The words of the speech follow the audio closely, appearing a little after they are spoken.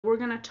we're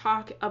going to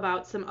talk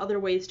about some other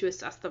ways to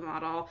assess the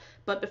model,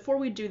 but before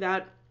we do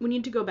that, we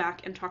need to go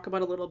back and talk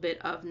about a little bit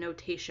of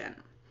notation.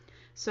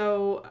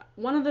 So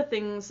one of the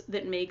things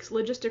that makes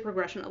logistic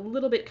regression a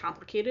little bit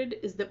complicated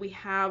is that we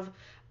have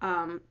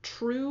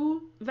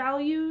true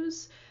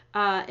values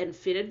and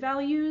fitted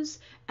values,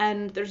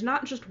 and there's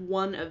not just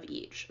one of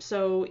each.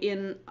 So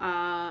in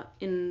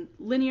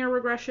linear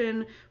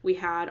regression, we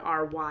had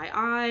our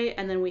yi,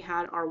 and then we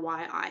had our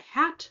yi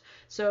hat.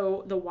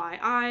 So the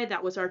yi,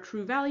 that was our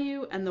true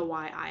value, and the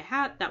yi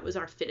hat, that was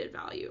our fitted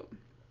value.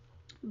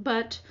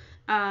 But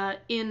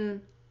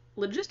in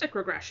logistic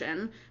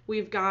regression,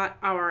 we've got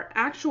our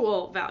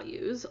actual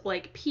values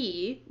like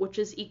p, which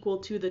is equal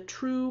to the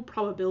true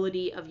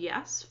probability of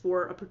yes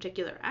for a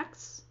particular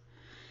x.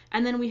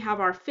 And then we have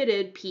our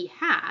fitted p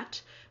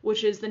hat,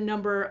 which is the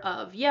number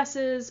of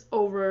yeses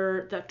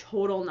over the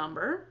total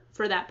number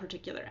for that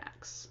particular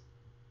x.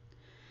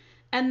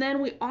 And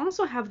then we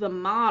also have the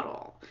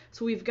model.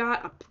 So we've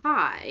got a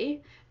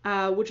pi,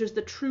 which is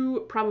the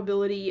true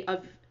probability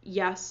of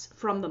yes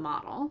from the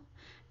model.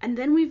 And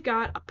then we've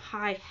got a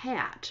pi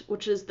hat,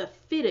 which is the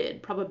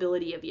fitted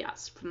probability of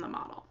yes from the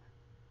model.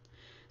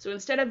 So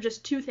instead of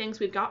just two things,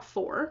 we've got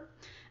four.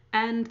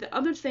 And the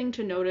other thing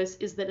to notice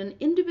is that an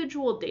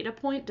individual data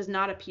point does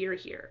not appear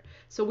here.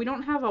 So we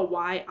don't have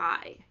a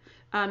yi.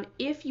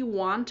 If you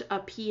want a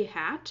p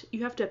hat,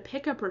 you have to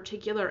pick a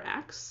particular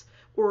x,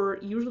 or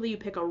usually you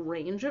pick a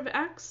range of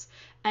x,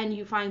 and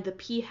you find the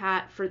p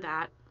hat for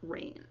that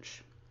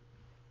range.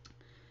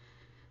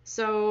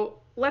 So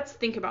let's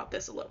think about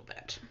this a little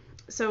bit.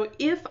 So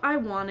if I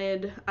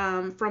wanted,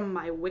 from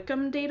my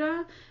Wickham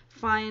data,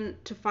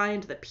 to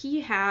find the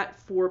p hat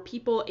for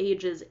people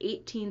ages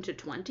 18 to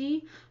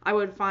 20, I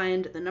would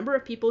find the number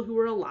of people who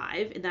were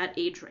alive in that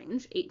age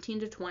range, 18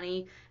 to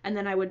 20, and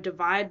then I would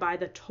divide by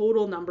the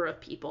total number of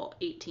people,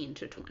 18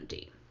 to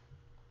 20.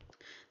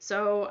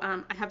 So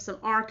I have some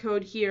R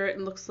code here. It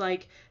looks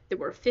like there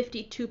were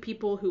 52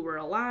 people who were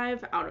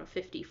alive out of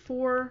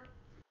 54.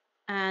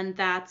 And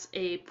that's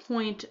a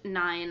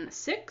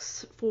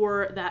 0.96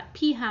 for that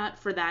p hat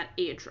for that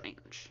age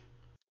range.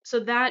 So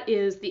that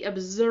is the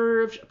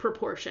observed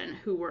proportion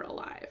who were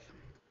alive.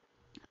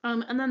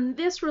 And then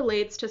this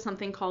relates to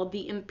something called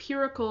the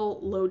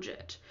empirical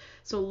logit.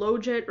 So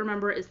logit,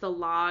 remember, is the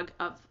log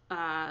of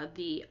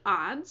the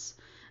odds.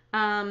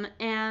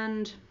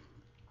 And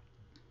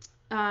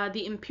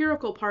the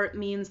empirical part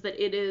means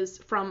that it is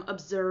from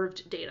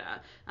observed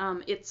data.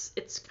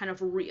 It's kind of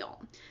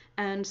real.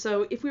 And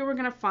so if we were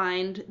going to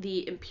find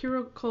the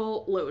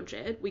empirical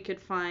logit, we could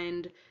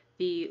find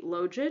the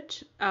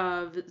logit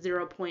of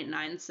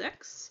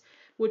 0.96,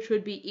 which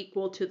would be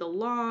equal to the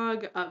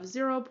log of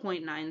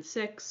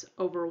 0.96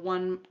 over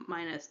 1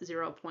 minus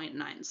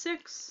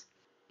 0.96.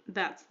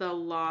 That's the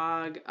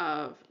log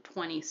of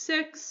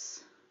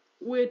 26,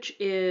 which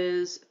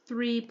is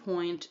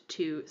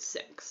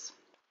 3.26.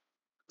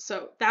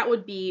 So that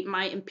would be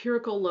my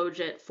empirical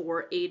logit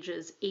for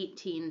ages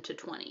 18 to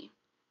 20.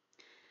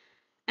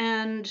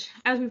 And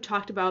as we've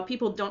talked about,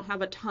 people don't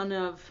have a ton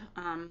of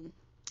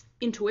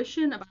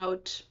intuition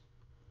about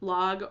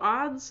log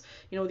odds.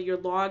 You know, your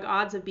log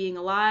odds of being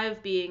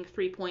alive being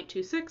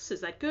 3.26,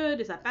 is that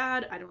good? Is that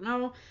bad? I don't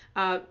know.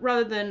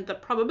 Rather than the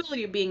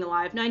probability of being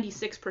alive,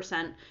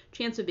 96%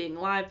 chance of being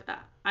alive,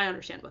 I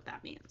understand what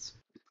that means.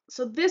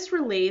 So this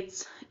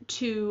relates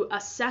to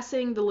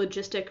assessing the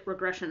logistic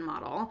regression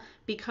model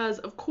because,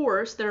 of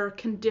course, there are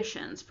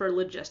conditions for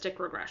logistic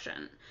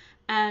regression.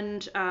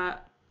 And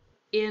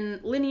in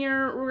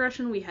linear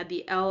regression, we had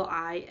the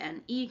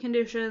LINE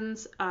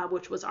conditions,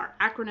 which was our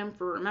acronym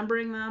for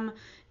remembering them.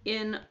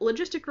 In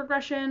logistic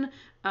regression,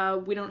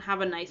 we don't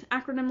have a nice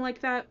acronym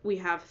like that. We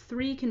have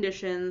three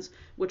conditions,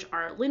 which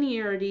are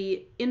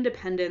linearity,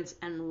 independence,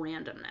 and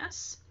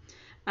randomness.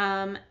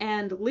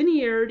 And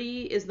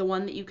linearity is the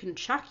one that you can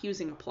check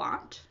using a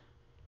plot.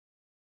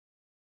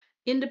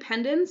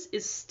 Independence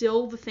is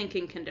still the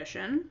thinking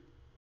condition.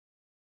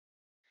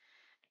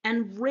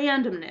 And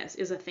randomness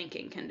is a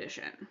thinking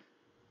condition.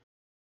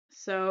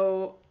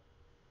 So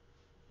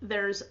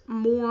there's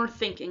more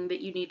thinking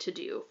that you need to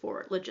do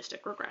for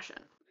logistic regression.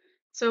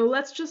 So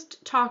let's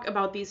just talk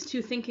about these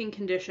two thinking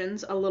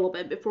conditions a little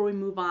bit before we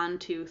move on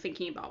to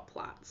thinking about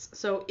plots.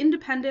 So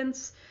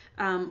independence,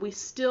 we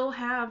still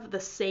have the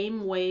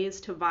same ways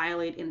to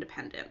violate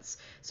independence.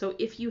 So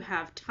if you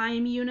have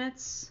time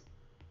units,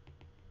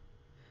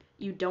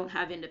 you don't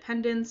have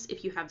independence.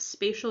 If you have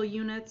spatial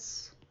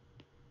units,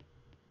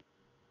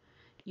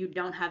 you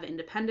don't have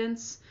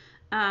independence.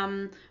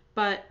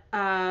 But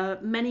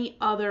many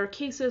other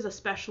cases,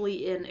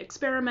 especially in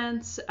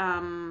experiments,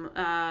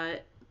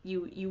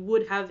 you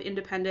would have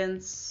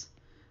independence.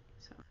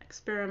 So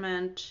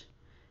experiment,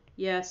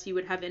 yes, you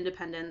would have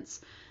independence.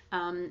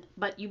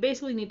 But you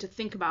basically need to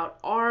think about,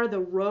 are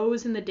the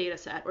rows in the data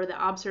set or the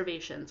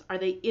observations, are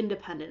they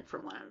independent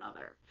from one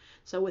another?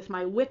 So with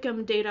my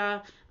Wickham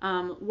data,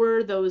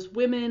 were those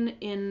women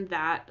in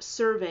that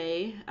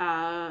survey,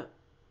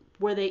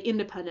 were they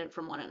independent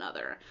from one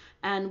another?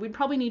 And we'd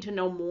probably need to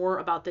know more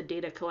about the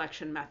data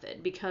collection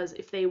method, because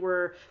if they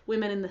were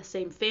women in the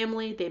same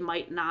family, they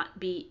might not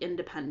be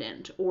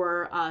independent.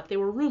 Or if they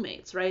were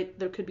roommates, right?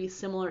 There could be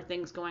similar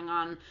things going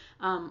on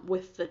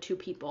with the two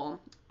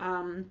people.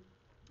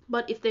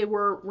 But if they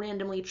were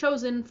randomly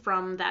chosen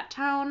from that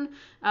town,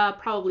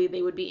 probably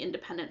they would be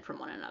independent from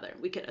one another.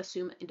 We could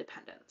assume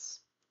independence.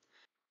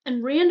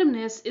 And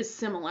randomness is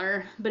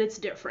similar, but it's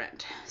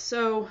different.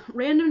 So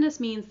randomness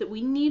means that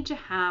we need to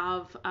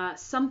have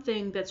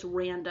something that's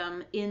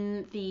random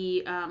in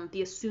the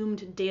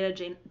assumed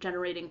data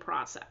generating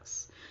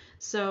process.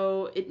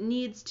 So it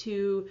needs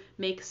to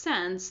make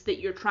sense that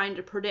you're trying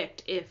to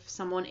predict if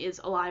someone is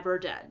alive or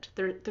dead.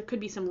 There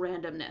could be some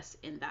randomness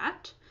in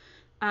that.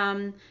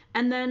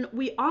 And then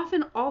we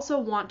often also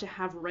want to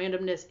have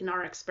randomness in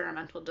our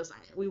experimental design.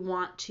 We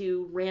want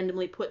to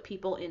randomly put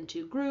people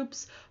into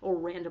groups or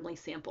randomly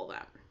sample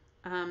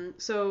them.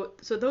 So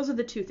those are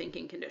the two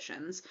thinking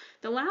conditions.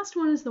 The last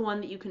one is the one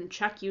that you can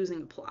check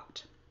using a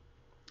plot.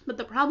 But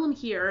the problem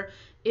here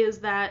is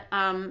that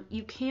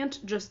you can't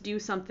just do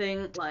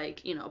something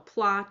like,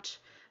 plot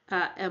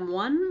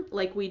M1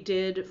 like we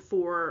did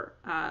for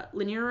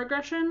linear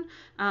regression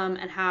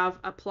and have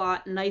a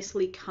plot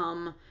nicely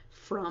come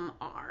from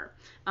R.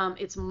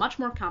 It's much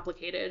more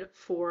complicated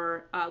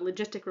for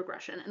logistic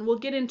regression, and we'll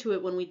get into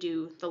it when we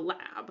do the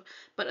lab.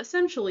 But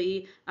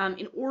essentially,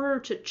 in order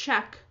to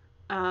check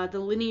the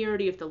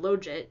linearity of the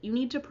logit, you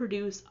need to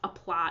produce a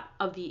plot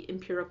of the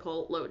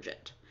empirical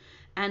logit.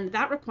 And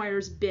that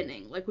requires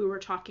binning, like we were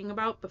talking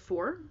about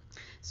before.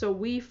 So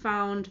we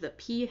found the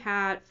p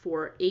hat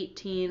for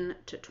 18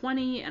 to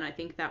 20, and I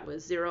think that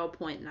was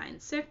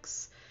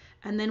 0.96.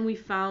 And then we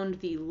found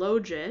the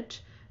logit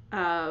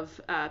of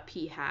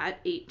p hat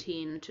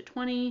 18 to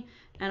 20,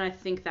 and I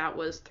think that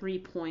was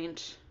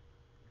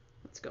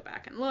let's go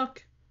back and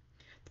look,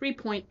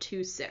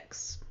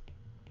 3.26.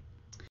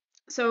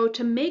 So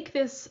to make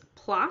this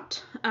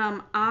plot,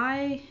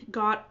 I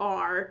got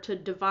R to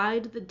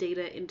divide the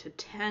data into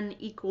 10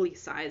 equally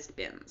sized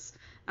bins.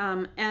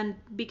 And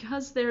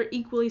because they're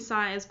equally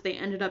sized, they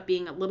ended up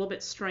being a little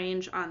bit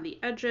strange on the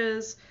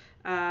edges.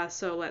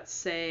 So let's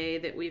say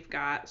that we've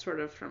got sort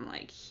of from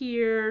like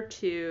here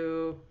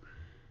to,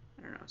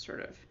 I don't know,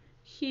 sort of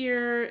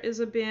here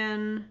is a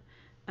bin.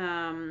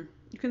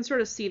 You can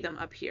sort of see them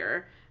up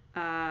here.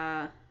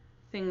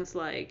 Things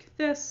like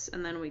this,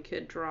 and then we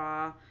could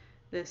draw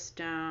this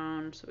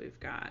down. So we've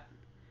got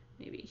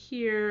maybe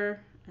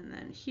here and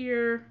then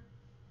here,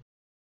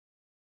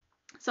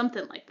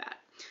 something like that.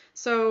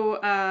 So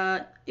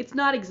it's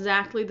not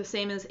exactly the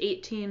same as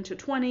 18 to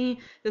 20.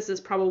 This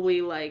is probably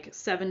like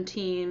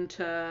 17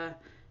 to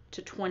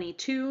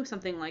 22,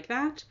 something like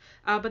that.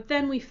 But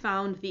then we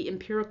found the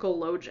empirical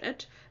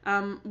logit,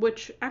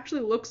 which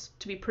actually looks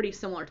to be pretty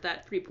similar to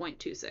that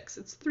 3.26.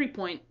 It's 3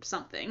 point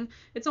something.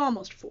 It's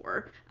almost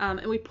 4.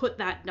 And we put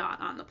that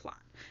dot on the plot.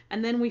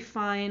 And then we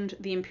find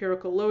the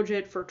empirical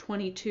logit for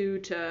 22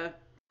 to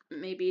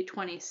maybe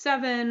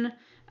 27,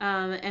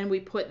 and we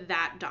put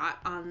that dot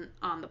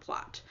on the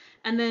plot.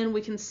 And then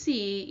we can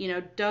see,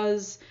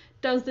 does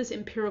this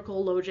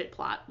empirical logit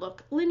plot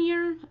look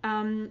linear?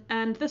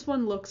 And this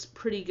one looks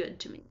pretty good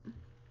to me.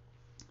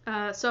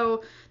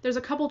 So there's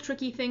a couple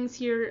tricky things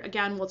here.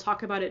 Again, we'll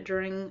talk about it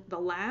during the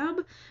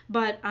lab,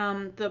 but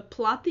the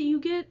plot that you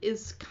get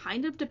is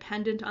kind of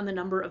dependent on the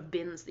number of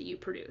bins that you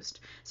produced.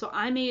 So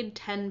I made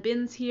 10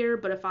 bins here,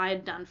 but if I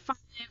had done 5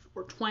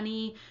 or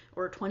 20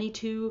 or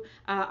 22,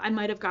 I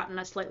might have gotten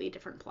a slightly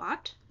different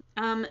plot.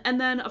 And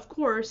then, of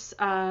course,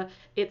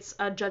 it's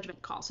a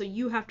judgment call. So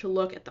you have to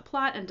look at the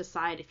plot and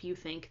decide if you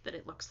think that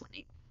it looks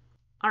linear.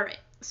 All right,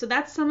 so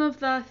that's some of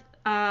the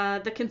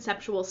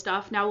conceptual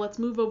stuff. Now let's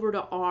move over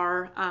to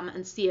R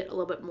and see it a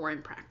little bit more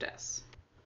in practice.